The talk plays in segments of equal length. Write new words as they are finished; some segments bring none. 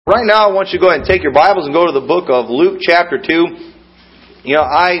Right now, I want you to go ahead and take your Bibles and go to the book of Luke chapter 2. You know,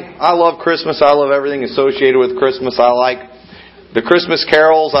 I love Christmas. I love everything associated with Christmas. I like the Christmas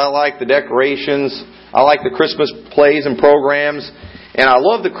carols. I like the decorations. I like the Christmas plays and programs. And I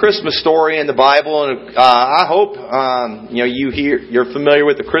love the Christmas story in the Bible. And I hope you're familiar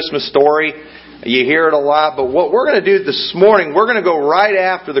with the Christmas story. You hear it a lot. But what we're going to do this morning, we're going to go right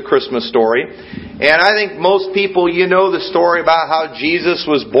after the Christmas story. And I think most people, you know the story about how Jesus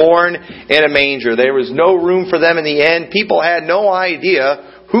was born in a manger. There was no room for them in the end. People had no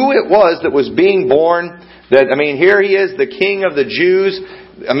idea who it was that was being born. Here he is, the King of the Jews.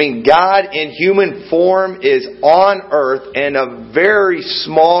 God in human form is on earth, and a very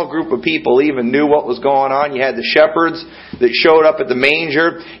small group of people even knew what was going on. You had the shepherds that showed up at the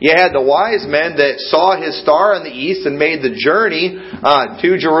manger. You had the wise men that saw his star in the east and made the journey to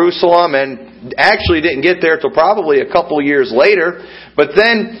Jerusalem, and actually didn't get there till probably a couple of years later. But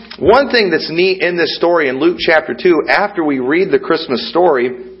then, one thing that's neat in this story in Luke chapter 2, after we read the Christmas story,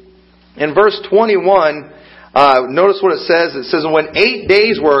 in verse 21, notice what it says. It says, when 8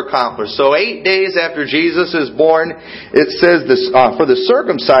 days were accomplished. So 8 days after Jesus is born, it says this, for the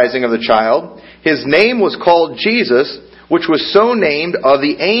circumcising of the child, his name was called Jesus, which was so named of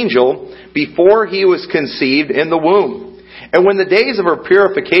the angel before he was conceived in the womb. And when the days of her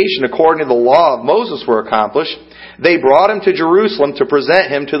purification according to the law of Moses were accomplished, they brought him to Jerusalem to present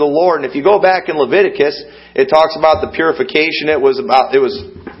him to the Lord. And if you go back in Leviticus, it talks about the purification. It was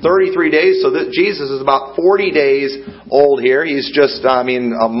 33 days, so that Jesus is about 40 days old here. He's just, a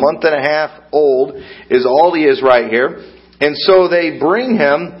month and a half old is all he is right here. And so they bring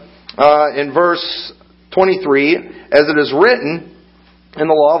him, in verse 23, as it is written in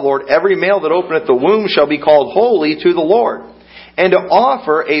the law of the Lord, every male that openeth the womb shall be called holy to the Lord, and to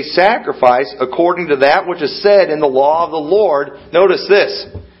offer a sacrifice according to that which is said in the law of the Lord. Notice this,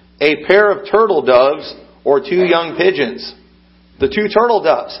 a pair of turtle doves or 2 young pigeons. The 2 turtle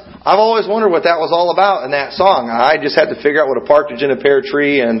doves. I've always wondered what that was all about in that song. I just had to figure out what a partridge in a pear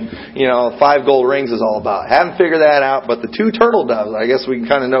tree and, 5 gold rings is all about. Haven't figured that out, but the 2 turtle doves, I guess we can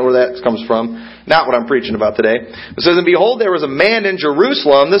kind of know where that comes from. Not what I'm preaching about today. It says, and behold, there was a man in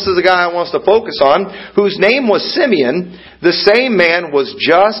Jerusalem, this is the guy I want us to focus on, whose name was Simeon. The same man was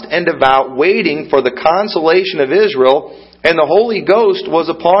just and devout, waiting for the consolation of Israel, and the Holy Ghost was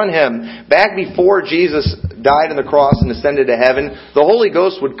upon him. Back before Jesus died on the cross and ascended to heaven, the Holy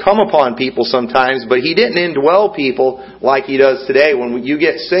Ghost would come upon people sometimes, but He didn't indwell people like He does today. When you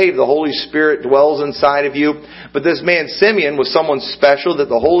get saved, the Holy Spirit dwells inside of you. But this man Simeon was someone special,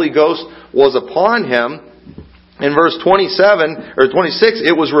 that the Holy Ghost was upon him. In verse 27 or 26,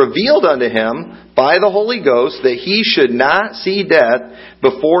 it was revealed unto him by the Holy Ghost that he should not see death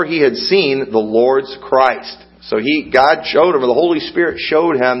before he had seen the Lord's Christ. So God showed him, or the Holy Spirit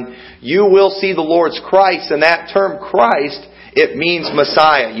showed him, you will see the Lord's Christ. And that term Christ, it means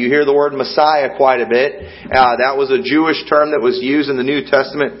Messiah. You hear the word Messiah quite a bit. That was a Jewish term that was used in the New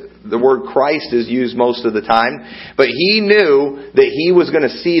Testament. The word Christ is used most of the time. But he knew that he was going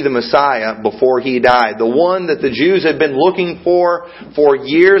to see the Messiah before he died. The one that the Jews had been looking for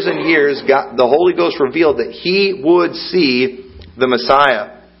years and years. The Holy Ghost revealed that he would see the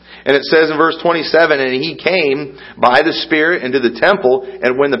Messiah. And it says in verse 27, and he came by the Spirit into the temple,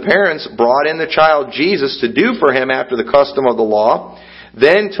 and when the parents brought in the child Jesus to do for him after the custom of the law,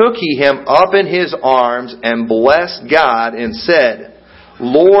 then took he him up in his arms and blessed God and said,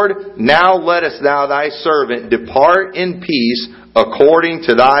 Lord, now lettest thou thy servant depart in peace according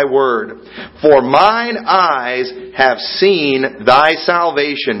to thy word. For mine eyes have seen thy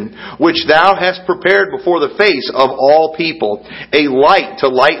salvation, which thou hast prepared before the face of all people, a light to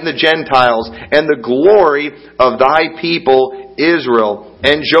lighten the Gentiles, and the glory of thy people Israel.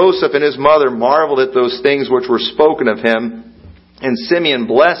 And Joseph and his mother marveled at those things which were spoken of him. And Simeon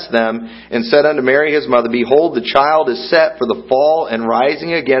blessed them, and said unto Mary his mother, Behold, the child is set for the fall and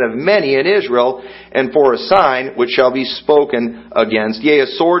rising again of many in Israel, and for a sign which shall be spoken against. Yea,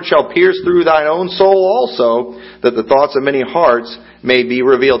 a sword shall pierce through thine own soul also, that the thoughts of many hearts may be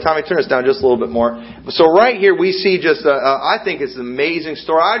revealed. Tommy, turn us down just a little bit more. So right here we see just, I think it's an amazing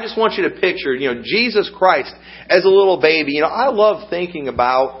story. I just want you to picture, Jesus Christ as a little baby. I love thinking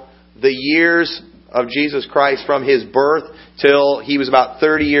about the years of Jesus Christ from His birth till He was about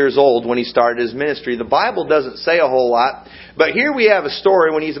 30 years old when He started His ministry. The Bible doesn't say a whole lot, but here we have a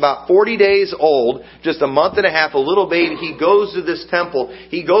story when He's about 40 days old, just a month and a half, a little baby. He goes to this temple.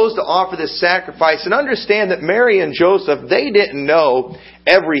 He goes to offer this sacrifice. And understand that Mary and Joseph, they didn't know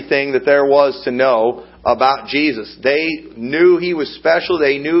everything that there was to know about Jesus. They knew He was special.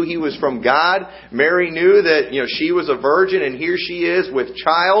 They knew He was from God. Mary knew that, she was a virgin, and here she is with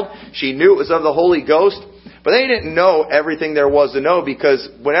child. She knew it was of the Holy Ghost. But they didn't know everything there was to know, because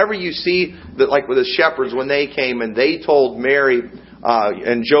whenever you see that, like with the shepherds, when they came and they told Mary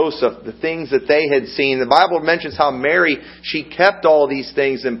and Joseph the things that they had seen, the Bible mentions how Mary, she kept all these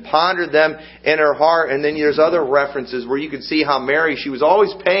things and pondered them in her heart. And then there's other references where you can see how Mary, she was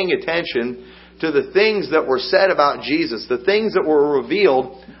always paying attention to the things that were said about Jesus, the things that were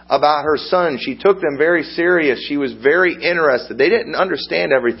revealed about her Son. She took them very serious. She was very interested. They didn't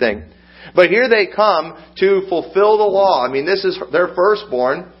understand everything. But here they come to fulfill the law. This is their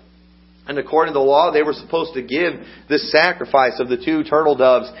firstborn. And according to the law, they were supposed to give this sacrifice of the 2 turtle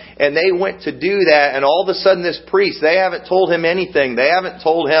doves. And they went to do that. And all of a sudden this priest, they haven't told him anything. They haven't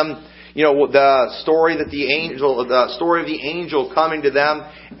told him, the story of the angel coming to them.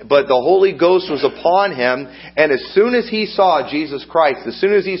 But the Holy Ghost was upon him. And as soon as he saw Jesus Christ, as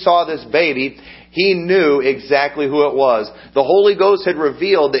soon as he saw this baby, he knew exactly who it was. The Holy Ghost had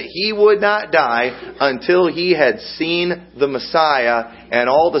revealed that he would not die until he had seen the Messiah. And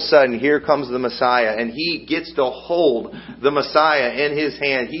all of a sudden, here comes the Messiah. And he gets to hold the Messiah in his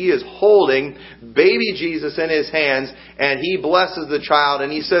hand. He is holding baby Jesus in his hands. And he blesses the child.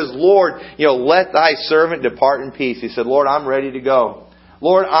 And he says, Lord, let thy servant depart in peace. He said, Lord, I'm ready to go.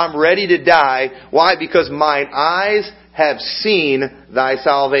 Lord, I'm ready to die. Why? Because mine eyes have seen thy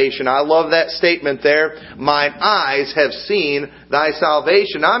salvation. I love that statement there. Mine eyes have seen thy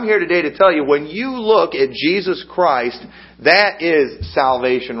salvation. I'm here today to tell you, when you look at Jesus Christ, that is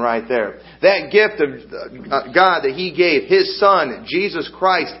salvation right there. That gift of God that He gave, His Son, Jesus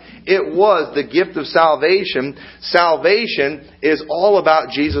Christ, it was the gift of salvation. Salvation is all about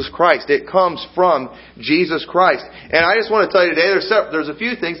Jesus Christ. It comes from Jesus Christ. And I just want to tell you today, there's a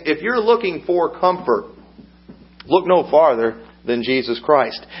few things. If you're looking for comfort, look no farther than Jesus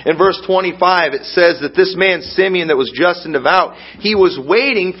Christ. In verse 25, it says that this man Simeon that was just and devout, he was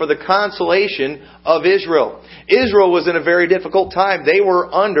waiting for the consolation of Israel. Israel was in a very difficult time. They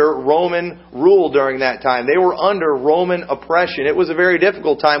were under Roman rule during that time. They were under Roman oppression. It was a very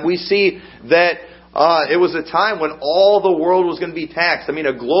difficult time. We see that it was a time when all the world was going to be taxed.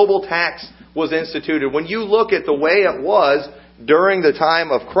 A global tax was instituted. When you look at the way it was during the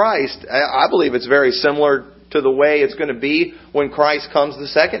time of Christ, I believe it's very similar to the way it's going to be when Christ comes the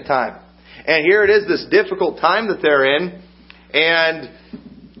second time. And here it is, this difficult time that they're in. And,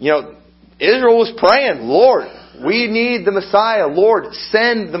 Israel was praying, Lord, we need the Messiah. Lord,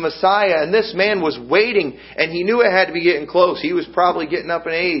 send the Messiah. And this man was waiting, and he knew it had to be getting close. He was probably getting up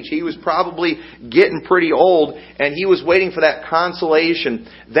in age. He was probably getting pretty old, and he was waiting for that consolation,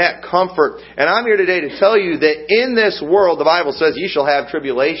 that comfort. And I'm here today to tell you that in this world, the Bible says, you shall have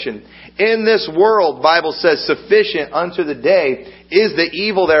tribulation. In this world, the Bible says, sufficient unto the day is the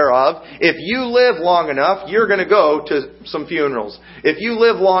evil thereof. If you live long enough, you're going to go to some funerals. If you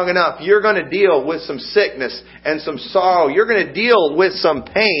live long enough, you're going to deal with some sickness and some sorrow. You're going to deal with some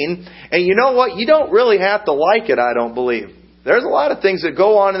pain. And you know what? You don't really have to like it, I don't believe. There's a lot of things that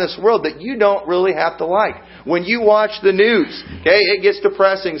go on in this world that you don't really have to like. When you watch the news, it gets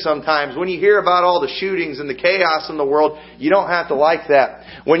depressing sometimes. When you hear about all the shootings and the chaos in the world, you don't have to like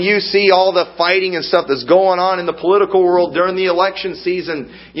that. When you see all the fighting and stuff that's going on in the political world during the election season,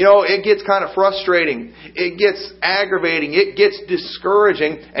 it gets kind of frustrating. It gets aggravating. It gets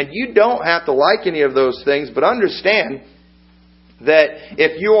discouraging. And you don't have to like any of those things, but understand that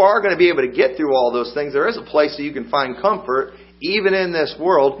if you are going to be able to get through all those things, there is a place that you can find comfort even in this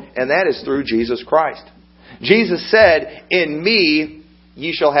world, and that is through Jesus Christ. Jesus said, in me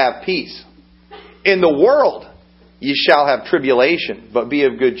ye shall have peace. In the world ye shall have tribulation, but be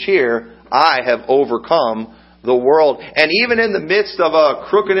of good cheer. I have overcome the world. And even in the midst of a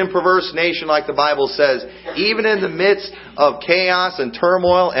crooked and perverse nation, like the Bible says, even in the midst of chaos and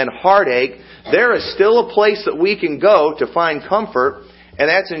turmoil and heartache, there is still a place that we can go to find comfort, and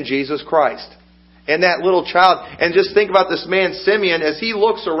that's in Jesus Christ. And that little child. And just think about this man Simeon, as he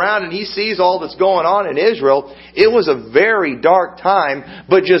looks around and he sees all that's going on in Israel. It was a very dark time,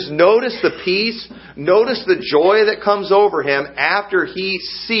 but just notice the peace, notice the joy that comes over him after he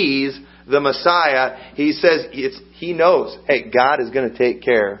sees the Messiah. He says, he knows, hey, God is going to take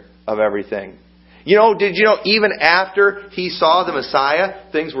care of everything. Did you know even after he saw the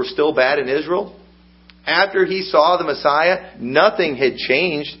Messiah, things were still bad in Israel? After he saw the Messiah, nothing had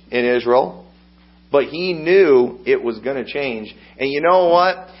changed in Israel. But he knew it was going to change. And you know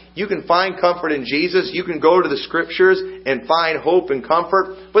what? You can find comfort in Jesus. You can go to the Scriptures and find hope and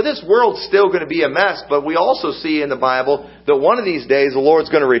comfort. But this world's still going to be a mess. But we also see in the Bible that one of these days the Lord's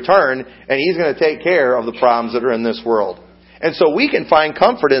going to return and He's going to take care of the problems that are in this world. And so we can find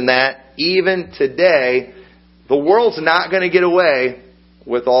comfort in that even today. The world's not going to get away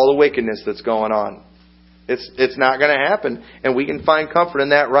with all the wickedness that's going on. It's not going to happen. And we can find comfort in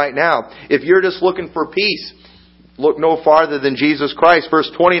that right now. If you're just looking for peace, look no farther than Jesus Christ.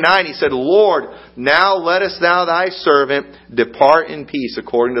 Verse 29, He said, Lord, now lettest Thou Thy servant depart in peace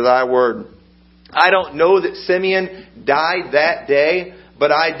according to Thy word. I don't know that Simeon died that day,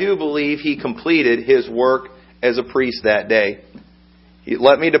 but I do believe he completed his work as a priest that day.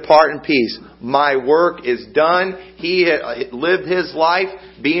 Let me depart in peace. My work is done. He lived his life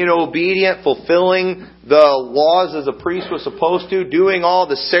being obedient, fulfilling the laws as a priest was supposed to, doing all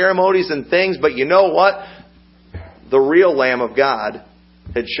the ceremonies and things. But you know what? The real Lamb of God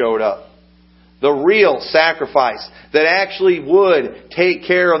had showed up. The real sacrifice that actually would take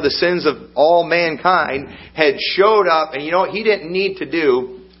care of the sins of all mankind had showed up. And you know what? He didn't need to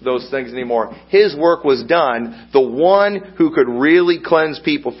do those things anymore. His work was done. The one who could really cleanse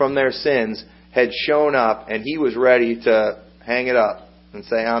people from their sins had shown up, and He was ready to hang it up and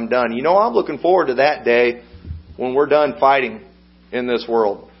say, I'm done. You know, I'm looking forward to that day when we're done fighting in this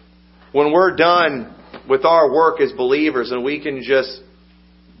world. When we're done with our work as believers and we can just,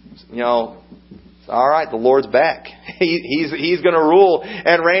 all right, the Lord's back. He's going to rule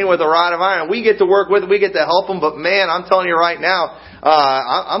and reign with a rod of iron. We get to work with Him. We get to help Him. But man, I'm telling you right now,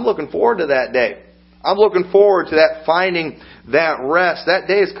 I'm looking forward to that day. I'm looking forward to that, finding that rest. That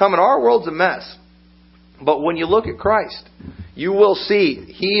day is coming. Our world's a mess. But when you look at Christ, you will see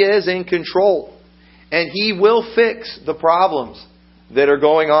He is in control. And He will fix the problems that are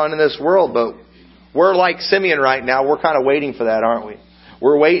going on in this world. But we're like Simeon right now. We're kind of waiting for that, aren't we?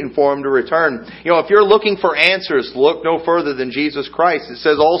 We're waiting for Him to return. If you're looking for answers, look no further than Jesus Christ. It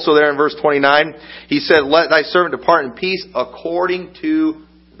says also there in verse 29, He said, let Thy servant depart in peace according to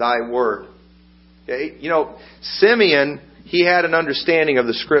Thy word. Okay? Simeon, he had an understanding of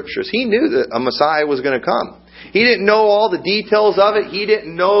the Scriptures. He knew that a Messiah was going to come. He didn't know all the details of it. He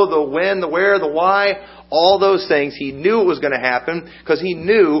didn't know the when, the where, the why, all those things. He knew it was going to happen because he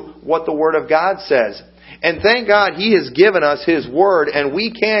knew what the Word of God says. And thank God He has given us His Word, and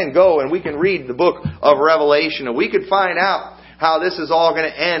we can go and we can read the book of Revelation, and we can find out how this is all going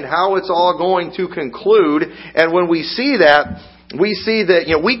to end, how it's all going to conclude. And when we see that, we see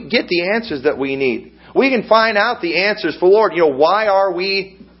that we get the answers that we need. We can find out the answers for Lord. Why are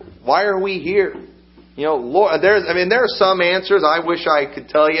we here? Lord, there are some answers. I wish I could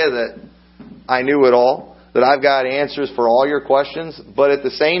tell you that I knew it all, that I've got answers for all your questions. But at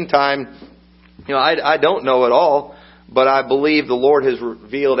the same time, I don't know it all, but I believe the Lord has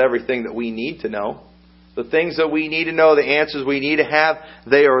revealed everything that we need to know. The things that we need to know, the answers we need to have,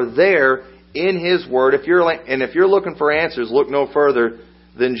 they are there in His Word. If you're looking for answers, look no further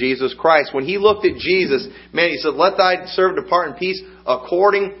than Jesus Christ. When He looked at Jesus, He said, let Thy servant depart in peace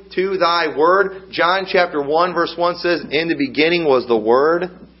according to Thy word. John chapter 1 verse 1 says, in the beginning was the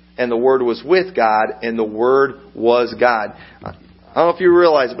Word, and the Word was with God, and the Word was God. I don't know if you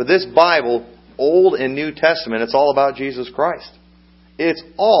realize it, but this Bible, Old and New Testament, it's all about Jesus Christ. It's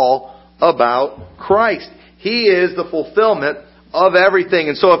all about Christ. He is the fulfillment of everything.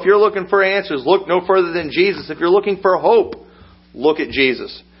 And so if you're looking for answers, look no further than Jesus. If you're looking for hope, look at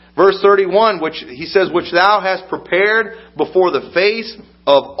Jesus. Verse 31, which He says, which Thou hast prepared before the face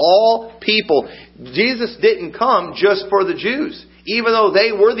of all people. Jesus didn't come just for the Jews. Even though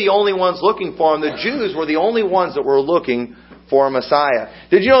they were the only ones looking for Him, the Jews were the only ones that were looking for a Messiah.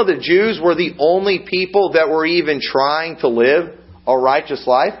 Did you know the Jews were the only people that were even trying to live a righteous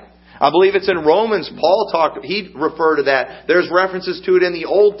life? I believe it's in Romans, he referred to that. There's references to it in the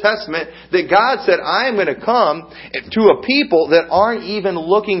Old Testament that God said, I am going to come to a people that aren't even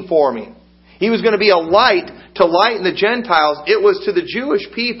looking for me. He was going to be a light to lighten the Gentiles. It was to the Jewish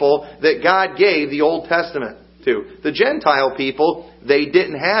people that God gave the Old Testament to. The Gentile people, they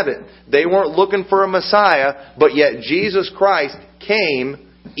didn't have it. They weren't looking for a Messiah, but yet Jesus Christ came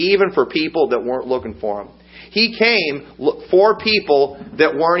even for people that weren't looking for Him. He came for people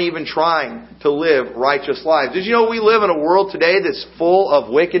that weren't even trying to live righteous lives. Did you know we live in a world today that's full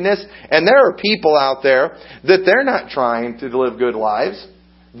of wickedness? And there are people out there that they're not trying to live good lives.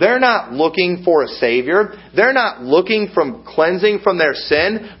 They're not looking for a Savior. They're not looking for cleansing from their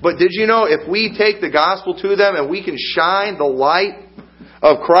sin. But did you know if we take the gospel to them and we can shine the light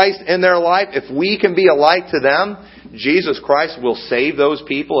of Christ in their life, if we can be a light to them, Jesus Christ will save those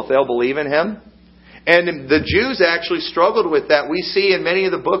people if they'll believe in Him. And the Jews actually struggled with that. We see in many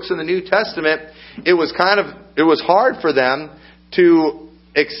of the books in the New Testament, it was hard for them to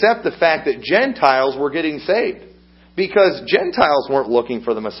accept the fact that Gentiles were getting saved. Because Gentiles weren't looking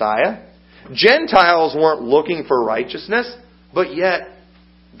for the Messiah. Gentiles weren't looking for righteousness. But yet,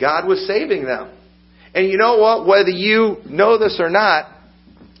 God was saving them. And you know what? Whether you know this or not,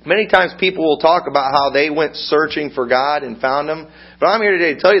 many times people will talk about how they went searching for God and found Him. But I'm here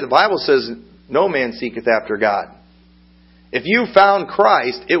today to tell you the Bible says, no man seeketh after God. If you found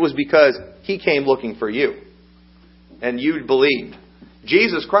Christ, it was because He came looking for you. And you believed.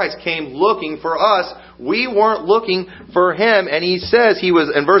 Jesus Christ came looking for us. We weren't looking for Him. And He says He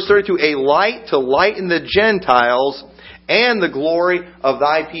was, in verse 32, a light to lighten the Gentiles and the glory of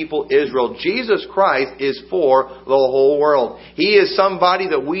thy people Israel. Jesus Christ is for the whole world. He is somebody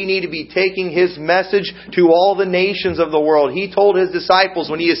that we need to be taking His message to all the nations of the world. He told His disciples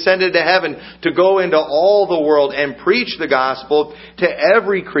when He ascended to heaven to go into all the world and preach the gospel to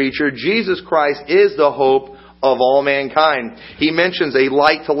every creature. Jesus Christ is the hope of all mankind. He mentions a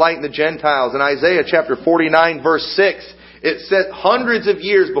light to lighten the Gentiles. In Isaiah chapter 49 verse 6, it said hundreds of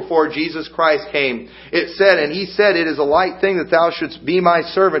years before Jesus Christ came, it said, and He said, it is a light thing that thou shouldst be my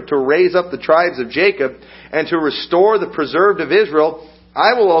servant to raise up the tribes of Jacob and to restore the preserved of Israel.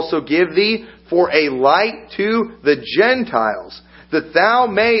 I will also give thee for a light to the Gentiles, that thou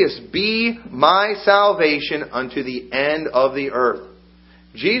mayest be my salvation unto the end of the earth.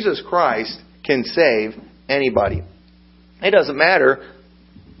 Jesus Christ can save anybody. It doesn't matter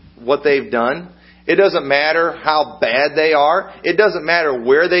what they've done. It doesn't matter how bad they are. It doesn't matter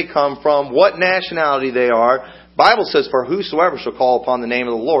where they come from, what nationality they are. The Bible says, for whosoever shall call upon the name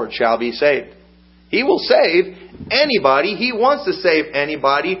of the Lord shall be saved. He will save anybody. He wants to save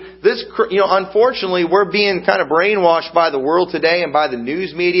anybody. Unfortunately, we're being kind of brainwashed by the world today and by the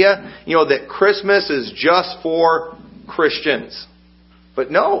news media, that Christmas is just for Christians. But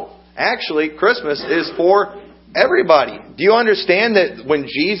no, actually, Christmas is for everybody. Do you understand that when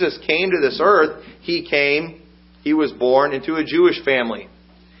Jesus came to this earth, He was born into a Jewish family.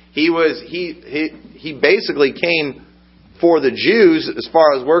 He basically came for the Jews as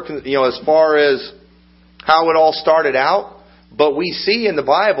far as how it all started out. But we see in the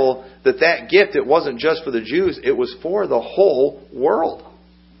Bible that gift, it wasn't just for the Jews, it was for the whole world.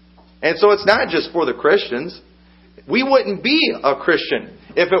 And so it's not just for the Christians. We wouldn't be a Christian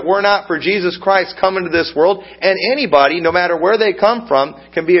if it were not for Jesus Christ coming to this world. And anybody, no matter where they come from,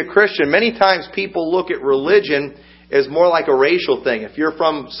 can be a Christian. Many times people look at religion as more like a racial thing. If you're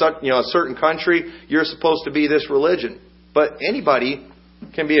from a certain country, you're supposed to be this religion. But anybody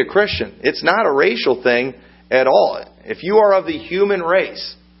can be a Christian. It's not a racial thing at all. If you are of the human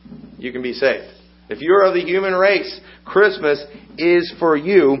race, you can be saved. If you're of the human race, Christmas is for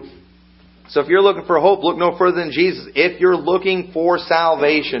you. So if you're looking for hope, look no further than Jesus. If you're looking for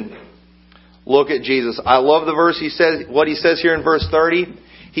salvation, look at Jesus. I love the verse what he says here in verse 30.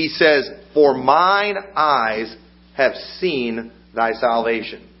 He says, for mine eyes have seen thy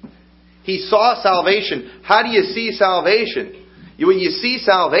salvation. He saw salvation. How do you see salvation? When you see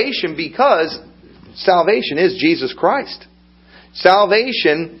salvation, because salvation is Jesus Christ.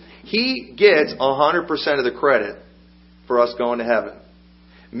 Salvation, He gets 100% of the credit for us going to heaven.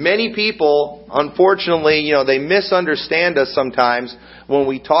 Many people, unfortunately, they misunderstand us sometimes when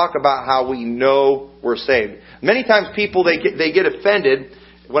we talk about how we know we're saved. Many times people, they get offended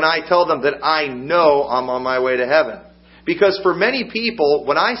when I tell them that I know I'm on my way to heaven. Because for many people,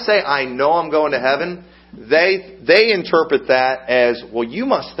 when I say I know I'm going to heaven, they interpret that as, well, you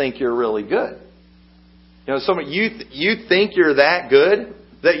must think you're really good. You think you're that good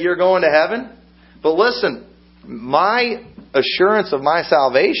that you're going to heaven? But listen, my assurance of my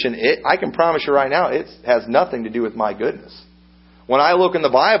salvation, I can promise you right now, it has nothing to do with my goodness. When I look in the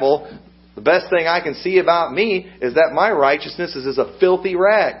Bible, the best thing I can see about me is that my righteousness is as a filthy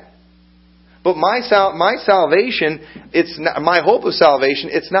rag. But my salvation, my hope of salvation,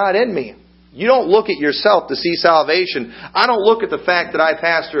 it's not in me. You don't look at yourself to see salvation. I don't look at the fact that I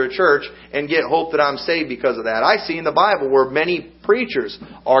pastor a church and get hope that I'm saved because of that. I see in the Bible where many preachers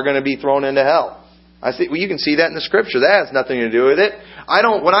are going to be thrown into hell. You can see that in the Scripture. That has nothing to do with it.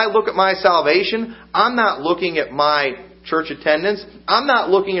 When I look at my salvation, I'm not looking at my church attendance. I'm not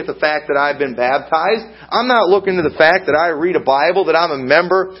looking at the fact that I've been baptized. I'm not looking at the fact that I read a Bible, that I'm a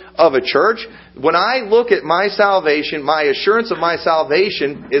member of a church. When I look at my salvation, my assurance of my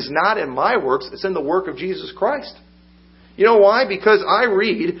salvation is not in my works. It's in the work of Jesus Christ. You know why? Because I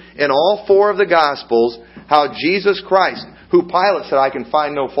read in all four of the Gospels how Jesus Christ who Pilate said, I can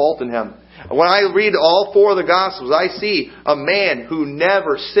find no fault in him. When I read all 4 of the Gospels, I see a man who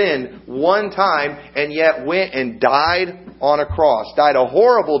never sinned one time and yet went and died on a cross. Died a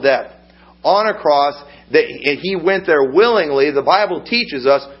horrible death on a cross. That he went there willingly. The Bible teaches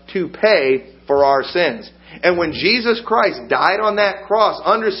us to pay for our sins. And when Jesus Christ died on that cross,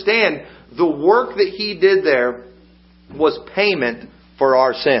 understand the work that He did there was payment for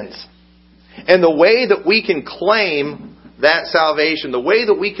our sins. And the way that we can claim that salvation, the way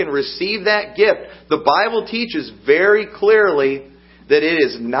that we can receive that gift, the Bible teaches very clearly that it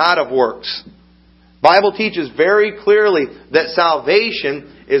is not of works. The Bible teaches very clearly that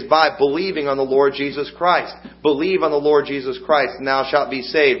salvation is by believing on the Lord Jesus Christ. Believe on the Lord Jesus Christ, and thou shalt be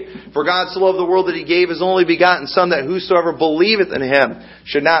saved. For God so loved the world that He gave His only begotten Son, that whosoever believeth in Him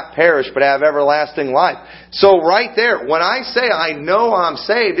should not perish, but have everlasting life. So right there, when I say I know I'm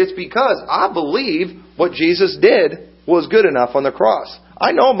saved, it's because I believe what Jesus did was good enough on the cross.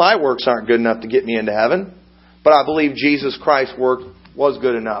 I know my works aren't good enough to get me into heaven, but I believe Jesus Christ's work was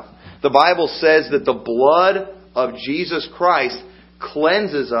good enough. The Bible says that the blood of Jesus Christ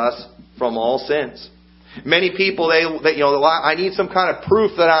cleanses us from all sins. Many people, I need some kind of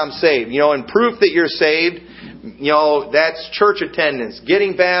proof that I'm saved. And proof that you're saved, that's church attendance,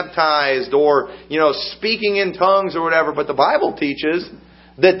 getting baptized, or, speaking in tongues or whatever. But the Bible teaches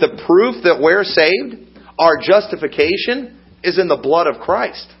that the proof that we're saved, our justification, is in the blood of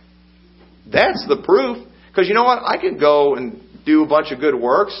Christ. That's the proof. Because you know what? I could go and do a bunch of good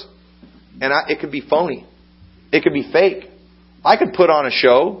works, and it could be phony. It could be fake. I could put on a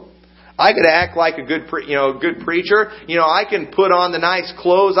show. I could act like a good preacher. I can put on the nice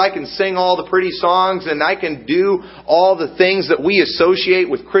clothes. I can sing all the pretty songs, and I can do all the things that we associate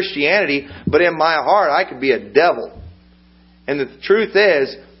with Christianity. But in my heart, I could be a devil. And the truth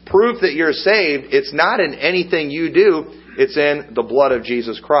is, proof that you're saved, it's not in anything you do. It's in the blood of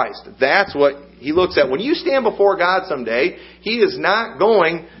Jesus Christ. That's what He looks at. When you stand before God someday, He is not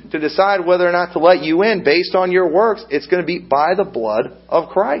going to decide whether or not to let you in based on your works. It's going to be by the blood of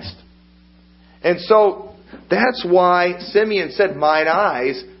Christ. And so that's why Simeon said, mine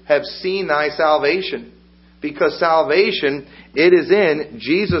eyes have seen thy salvation. Because salvation, it is in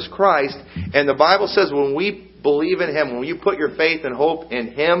Jesus Christ. And the Bible says when we believe in Him, when you put your faith and hope in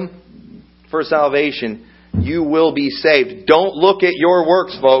Him for salvation, you will be saved. Don't look at your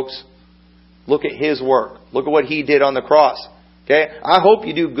works, folks. Look at His work. Look at what He did on the cross. Okay? I hope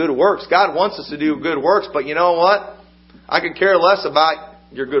you do good works. God wants us to do good works, but you know what? I could care less about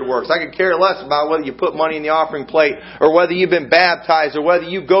your good works. I could care less about whether you put money in the offering plate, or whether you've been baptized, or whether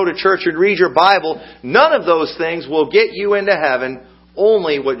you go to church and read your Bible. None of those things will get you into heaven.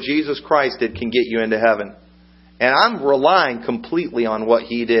 Only what Jesus Christ did can get you into heaven. And I'm relying completely on what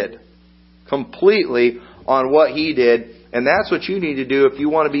He did. Completely on what He did. And that's what you need to do if you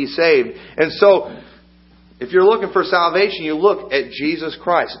want to be saved. And so, if you're looking for salvation, you look at Jesus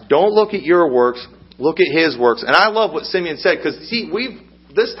Christ. Don't look at your works. Look at His works. And I love what Simeon said. Because,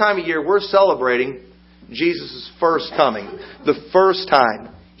 this time of year, we're celebrating Jesus' first coming. The first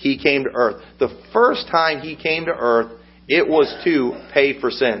time He came to earth. The first time He came to earth, it was to pay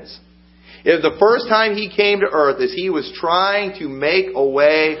for sins. The first time He came to earth is He was trying to make a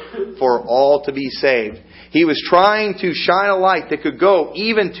way for all to be saved. He was trying to shine a light that could go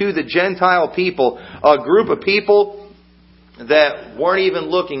even to the Gentile people, a group of people that weren't even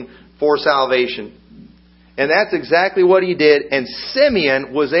looking for salvation. And that's exactly what He did. And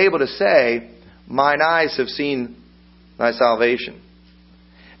Simeon was able to say, mine eyes have seen thy salvation.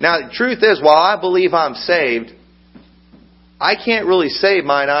 Now, the truth is, while I believe I'm saved, I can't really say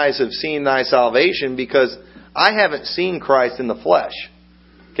mine eyes have seen thy salvation because I haven't seen Christ in the flesh.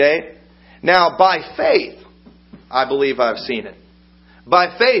 Okay? Now, by faith, I believe I've seen it.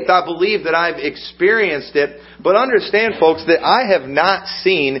 By faith, I believe that I've experienced it. But understand, folks, that I have not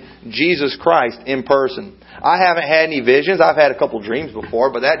seen Jesus Christ in person. I haven't had any visions. I've had a couple dreams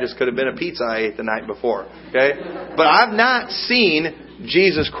before, but that just could have been a pizza I ate the night before. Okay? But I've not seen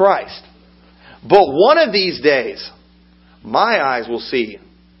Jesus Christ. But one of these days, my eyes will see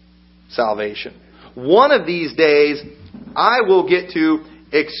salvation. One of these days, I will get to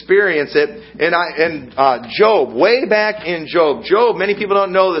experience it. And Job, way back in Job, many people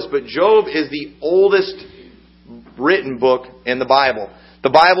don't know this, but Job is the oldest written book in the Bible. The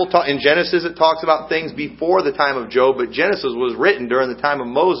Bible, in Genesis, it talks about things before the time of Job, but Genesis was written during the time of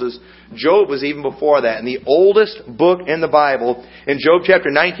Moses. Job was even before that. And the oldest book in the Bible, in Job chapter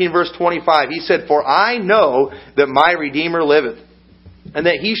 19, verse 25, he said, for I know that my Redeemer liveth, and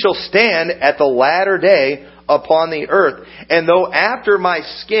that He shall stand at the latter day upon the earth. And though after my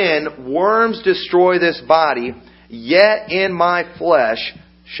skin worms destroy this body, yet in my flesh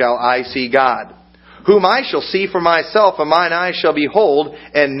shall I see God, whom I shall see for myself, and mine eyes shall behold,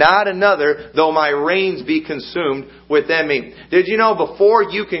 and not another, though my reins be consumed within me. Did you know before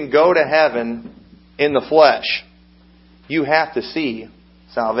you can go to heaven in the flesh, you have to see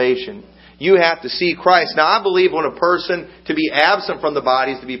salvation. You have to see Christ. Now, I believe when a person to be absent from the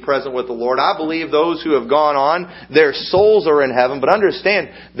body is to be present with the Lord. I believe those who have gone on, their souls are in heaven. But understand,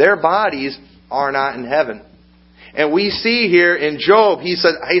 their bodies are not in heaven. And we see here in Job, he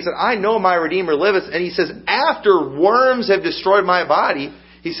said, I know my Redeemer liveth. And he says, after worms have destroyed my body,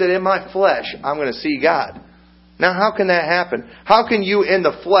 he said, in my flesh, I'm going to see God. Now, how can that happen? How can you in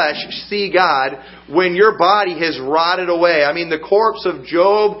the flesh see God when your body has rotted away? I mean, the corpse of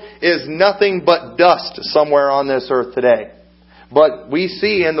Job is nothing but dust somewhere on this earth today. But we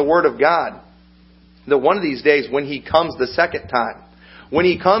see in the Word of God that one of these days when He comes the second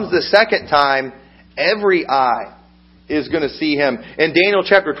time, every eye is going to see Him. In Daniel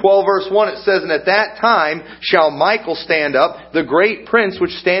chapter 12 verse 1 it says, and at that time shall Michael stand up, the great prince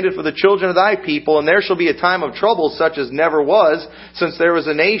which standeth for the children of thy people, and there shall be a time of trouble such as never was, since there was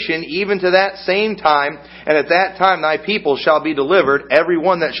a nation, even to that same time, and at that time thy people shall be delivered, every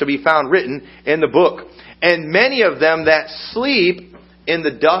one that shall be found written in the book. And many of them that sleep in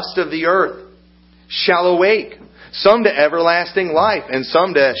the dust of the earth shall awake, some to everlasting life, and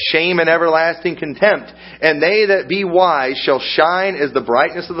some to shame and everlasting contempt. And they that be wise shall shine as the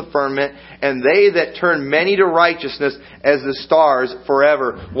brightness of the firmament, and they that turn many to righteousness as the stars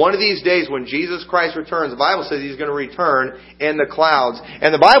forever. One of these days when Jesus Christ returns, the Bible says He's going to return in the clouds.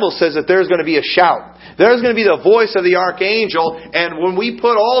 And the Bible says that there's going to be a shout. There's going to be the voice of the archangel. And when we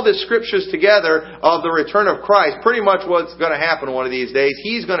put all the scriptures together of the return of Christ, pretty much what's going to happen one of these days,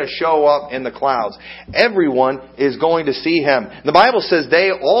 He's going to show up in the clouds. Everyone is going to see Him. The Bible says they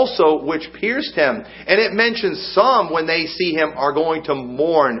also which pierced Him. And it mentions some when they see Him are going to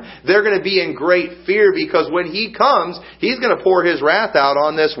mourn. They're going to be in great fear because when He comes, He's going to pour His wrath out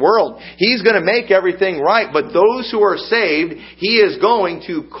on this world. He's going to make everything right. But those who are saved, He is going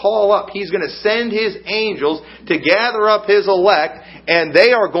to call up. He's going to send His angels to gather up His elect, and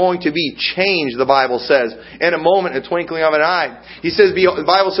they are going to be changed, the Bible says, in a moment, a twinkling of an eye. The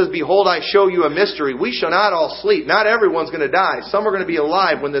Bible says, behold, I show you a mystery. We shall not all sleep. Not everyone's going to die. Some are going to be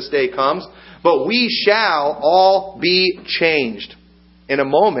alive when this day comes. But we shall all be changed in a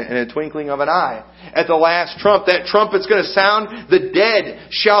moment, in a twinkling of an eye. At the last trump, that trumpet's going to sound. The dead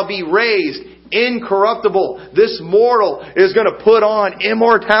shall be raised incorruptible. This mortal is going to put on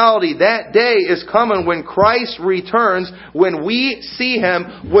immortality. That day is coming when Christ returns, when we see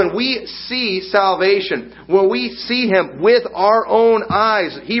Him, when we see salvation, when we see Him with our own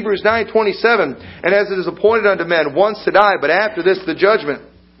eyes. Hebrews 9:27, and as it is appointed unto men once to die, but after this the judgment.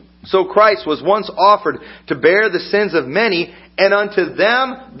 So Christ was once offered to bear the sins of many, and unto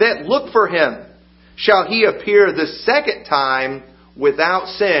them that look for Him shall He appear the second time without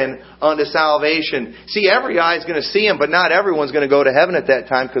sin unto salvation. See, every eye is going to see Him, but not everyone's going to go to heaven at that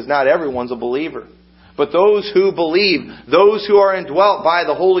time because not everyone's a believer. But those who believe, those who are indwelt by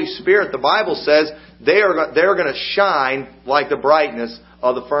the Holy Spirit, the Bible says they're going to shine like the brightness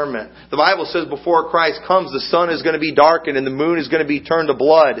of the firmament. The Bible says before Christ comes, the sun is going to be darkened and the moon is going to be turned to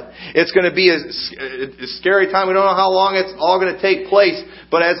blood. It's going to be a scary time. We don't know how long it's all going to take place.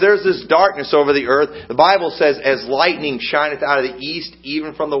 But as there's this darkness over the earth, the Bible says, as lightning shineth out of the east,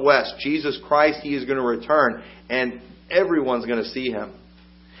 even from the west, Jesus Christ, He is going to return. And everyone's going to see Him.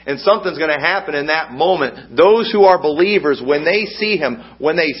 And something's going to happen in that moment. Those who are believers, when they see Him,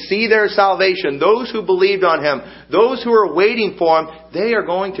 when they see their salvation, those who believed on Him, those who are waiting for Him, they are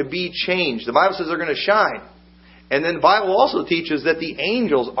going to be changed. The Bible says they're going to shine. And then the Bible also teaches that the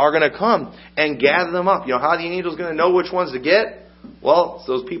angels are going to come and gather them up. You know how the angels are going to know which ones to get? Well, it's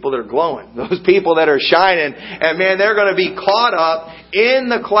those people that are glowing. Those people that are shining. And man, they're going to be caught up in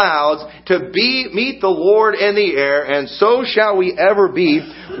the clouds to meet the Lord in the air. And so shall we ever be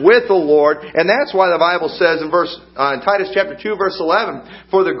with the Lord. And that's why the Bible says in Titus chapter 2 verse 11,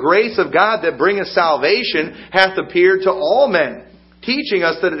 for the grace of God that bringeth salvation hath appeared to all men, teaching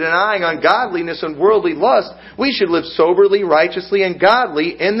us that denying ungodliness and worldly lust, we should live soberly, righteously, and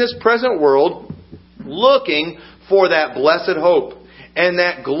godly in this present world, looking for that blessed hope and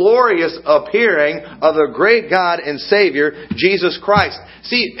that glorious appearing of the great God and Savior, Jesus Christ.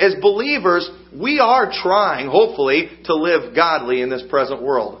 See, as believers, we are trying, hopefully, to live godly in this present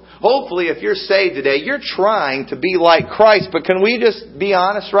world. Hopefully, if you're saved today, you're trying to be like Christ. But can we just be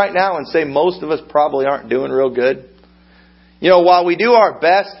honest right now and say most of us probably aren't doing real good? You know, while we do our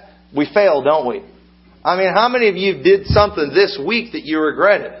best, we fail, don't we? I mean, how many of you did something this week that you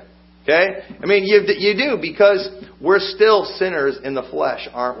regretted? Okay? I mean, you do, because we're still sinners in the flesh,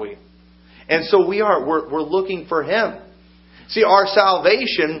 aren't we? And so we're looking for Him. See, our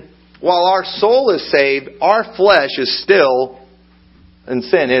salvation, while our soul is saved, our flesh is still in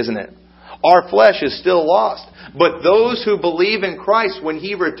sin, isn't it? Our flesh is still lost. But those who believe in Christ, when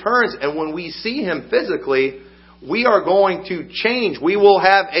He returns and when we see Him physically, we are going to change. We will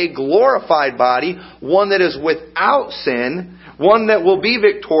have a glorified body, one that is without sin, one that will be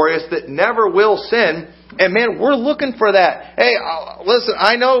victorious, that never will sin. And man, we're looking for that. Hey, listen,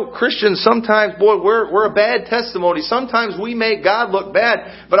 I know Christians sometimes, boy, we're a bad testimony. Sometimes we make God look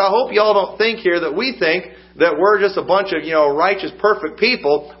bad. But I hope y'all don't think here that we think that we're just a bunch of, righteous, perfect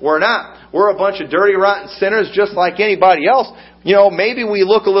people. We're not. We're a bunch of dirty, rotten sinners just like anybody else. Maybe we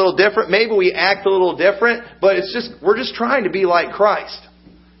look a little different. Maybe we act a little different. But we're just trying to be like Christ.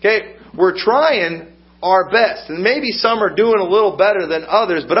 Okay? We're trying our best. And maybe some are doing a little better than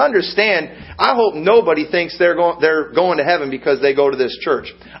others. But understand, I hope nobody thinks they're going to heaven because they go to this church.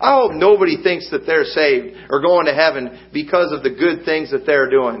 I hope nobody thinks that they're saved or going to heaven because of the good things that they're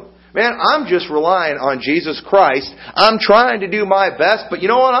doing. Man, I'm just relying on Jesus Christ. I'm trying to do my best, but you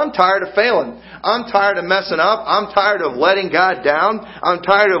know what? I'm tired of failing. I'm tired of messing up. I'm tired of letting God down. I'm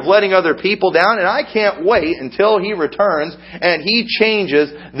tired of letting other people down, and I can't wait until He returns and He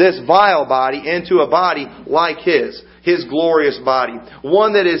changes this vile body into a body like His glorious body,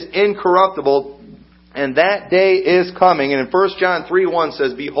 one that is incorruptible. And that day is coming. And in 1 John 3:1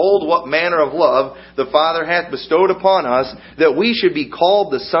 says, Behold, what manner of love the Father hath bestowed upon us, that we should be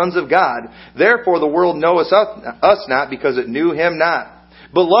called the sons of God. Therefore the world knoweth us not, because it knew Him not.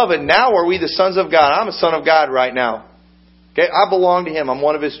 Beloved, now are we the sons of God. I'm a son of God right now. Okay, I belong to Him. I'm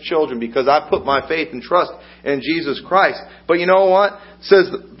one of His children because I put my faith and trust in Jesus Christ. But you know what? It says,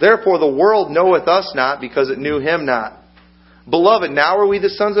 Therefore the world knoweth us not, because it knew Him not. Beloved, now are we the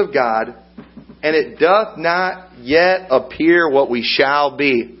sons of God, and it doth not yet appear what we shall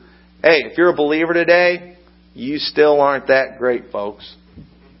be. Hey, if you're a believer today, you still aren't that great, folks.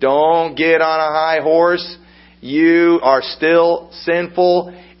 Don't get on a high horse. You are still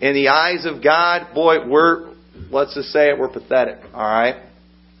sinful. In the eyes of God, boy, let's just say it, we're pathetic. Alright?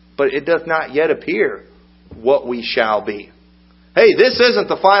 But it doth not yet appear what we shall be. Hey, this isn't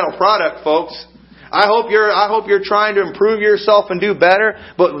the final product, folks. I hope you're trying to improve yourself and do better,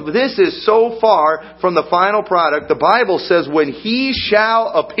 but this is so far from the final product. The Bible says when He shall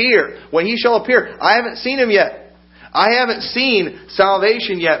appear. When He shall appear. I haven't seen Him yet. I haven't seen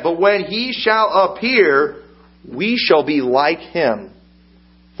salvation yet. But when He shall appear, we shall be like Him,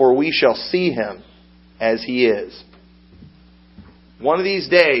 for we shall see Him as He is. One of these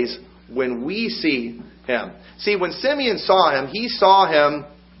days, when we see Him. See, when Simeon saw Him, he saw Him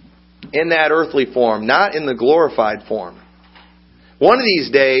in that earthly form, not in the glorified form. One of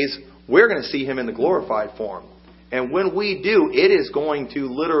these days, we're going to see Him in the glorified form. And when we do, it is going to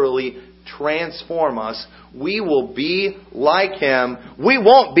literally transform us. We will be like Him. We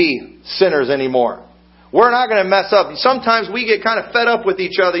won't be sinners anymore. We're not going to mess up. Sometimes we get kind of fed up with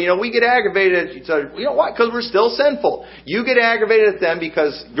each other. We get aggravated at each other. You know why? Because we're still sinful. You get aggravated at them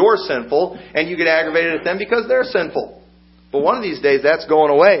because you're sinful, and you get aggravated at them because they're sinful. But one of these days, that's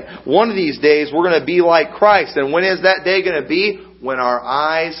going away. One of these days, we're going to be like Christ. And when is that day going to be? When our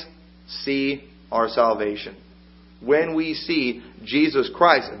eyes see our salvation. When we see Jesus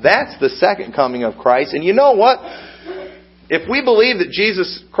Christ. That's the second coming of Christ. And you know what? If we believe that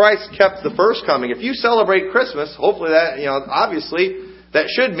Jesus Christ kept the first coming, if you celebrate Christmas, hopefully that, obviously, that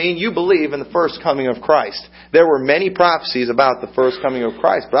should mean you believe in the first coming of Christ. There were many prophecies about the first coming of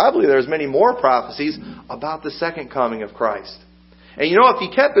Christ, but I believe there's many more prophecies about the second coming of Christ. And if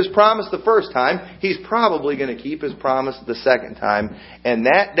He kept His promise the first time, He's probably going to keep His promise the second time. And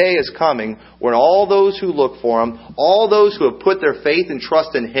that day is coming when all those who look for Him, all those who have put their faith and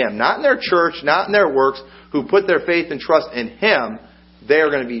trust in Him, not in their church, not in their works, who put their faith and trust in Him, they are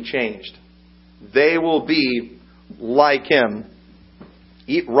going to be changed. They will be like Him.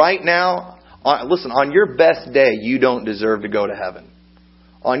 Right now, listen, on your best day, you don't deserve to go to heaven.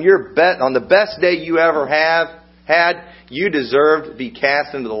 On the best day you ever have had, you deserve to be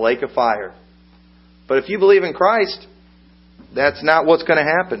cast into the lake of fire. But if you believe in Christ, that's not what's going to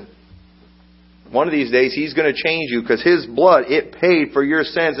happen. One of these days, He's going to change you because His blood, it paid for your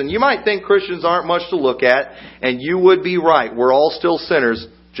sins. And you might think Christians aren't much to look at, and you would be right. We're all still sinners,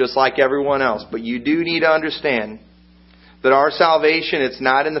 just like everyone else. But you do need to understand that our salvation, it's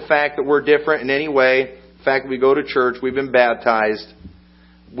not in the fact that we're different in any way. The fact that we go to church, we've been baptized.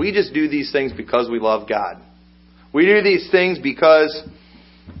 We just do these things because we love God. We do these things because,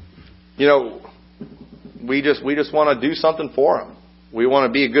 we just want to do something for Him. We want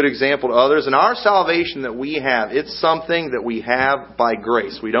to be a good example to others. And our salvation that we have, it's something that we have by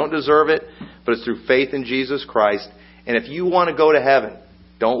grace. We don't deserve it, but it's through faith in Jesus Christ. And if you want to go to heaven,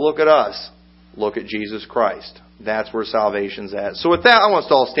 don't look at us. Look at Jesus Christ. That's where salvation's at. So with that, I want us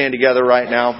to all stand together right now.